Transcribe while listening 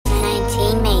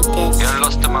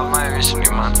lost in my mind recently,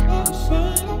 man.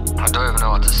 I don't even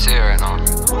know what to say right now.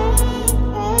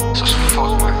 It's just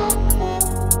fuck, man.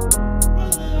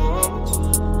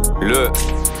 Look,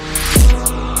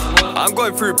 I'm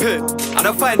going through pit, and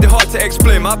I find it hard to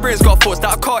explain. My brain's got thoughts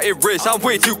that I can't erase. I'm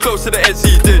way too close to the edge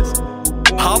he did.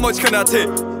 How much can I take?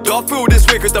 Do I feel this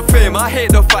way cause the fame? I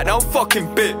hate the fact that I'm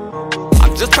fucking bit.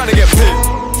 I'm just trying to get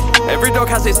paid. Every dog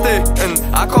has its day, and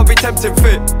I can't be tempting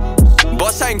fit.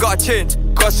 But I ain't gotta change,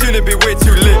 cause soon it'll be way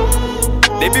too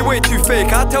lit. They be way too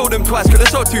fake, I tell them twice cause they're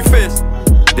so two-faced.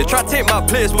 They try to take my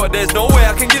place, but there's no way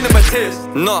I can give them a taste.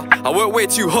 Nah, I work way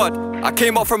too hard, I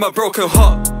came up from a broken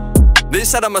heart. They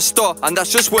said I'm a star, and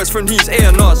that's just words from these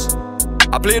A&Rs.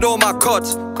 I played all my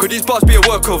cards, could these bars be a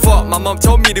work of art? My mum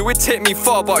told me they would take me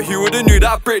far, but who would've knew that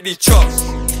I'd break these charts?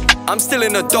 I'm still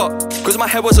in the dark, cause my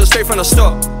head wasn't straight from the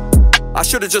start. I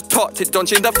should've just talked it, don't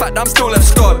change the fact that I'm still left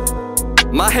scarred.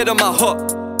 My head and my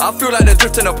heart, I feel like they're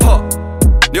drifting apart.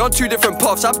 They're on two different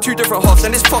paths, I'm two different halves,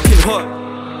 and it's fucking hard.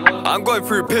 I'm going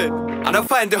through pit, and I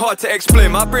find it hard to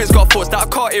explain. My brain's got thoughts that I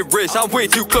can't erase. I'm way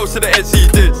too close to the edge he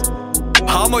did.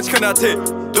 How much can I take?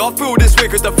 Do I feel this way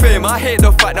cause the fame? I hate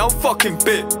the fact that I'm fucking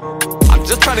bit. I'm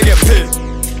just trying to get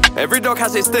paid. Every dog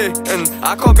has its day, and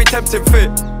I can't be tempting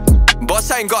fit. But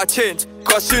I ain't gotta change,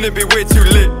 cause soon it'll be way too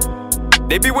lit.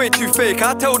 They be way too fake,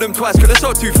 I tell them twice cause they're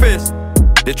so two-faced.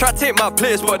 They try to take my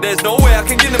place, but there's no way I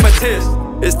can give them a taste.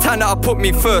 It's time that I put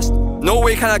me first, no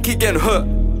way can I keep getting hurt.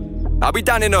 I'll be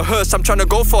down in a hearse, I'm trying to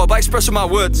go far by expressing my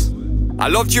words. I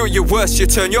loved you at your worst, you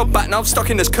turn your back, now I'm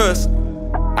stuck in this curse.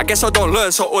 I guess I don't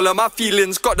learn, so all of my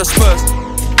feelings got dispersed.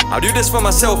 I do this for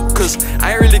myself, cause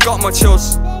I ain't really got much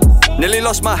else. Nearly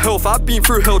lost my health, I've been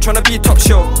through hell trying to be top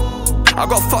shelf. I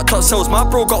got fucked up cells, my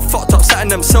bro got fucked up, sat in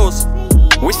themselves.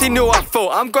 Wish they knew I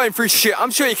felt, I'm going through shit,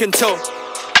 I'm sure you can tell.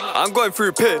 I'm going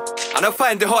through pit, and I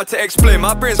find it hard to explain.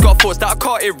 My brain's got thoughts that I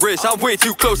can't erase. I'm way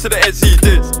too close to the edge he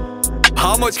did.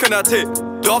 How much can I take?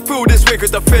 Do I feel this way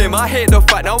cause the fame? I hate the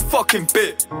fact that I'm fucking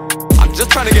bit. I'm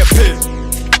just trying to get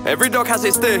paid. Every dog has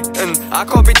its day, and I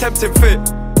can't be tempting fit.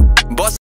 But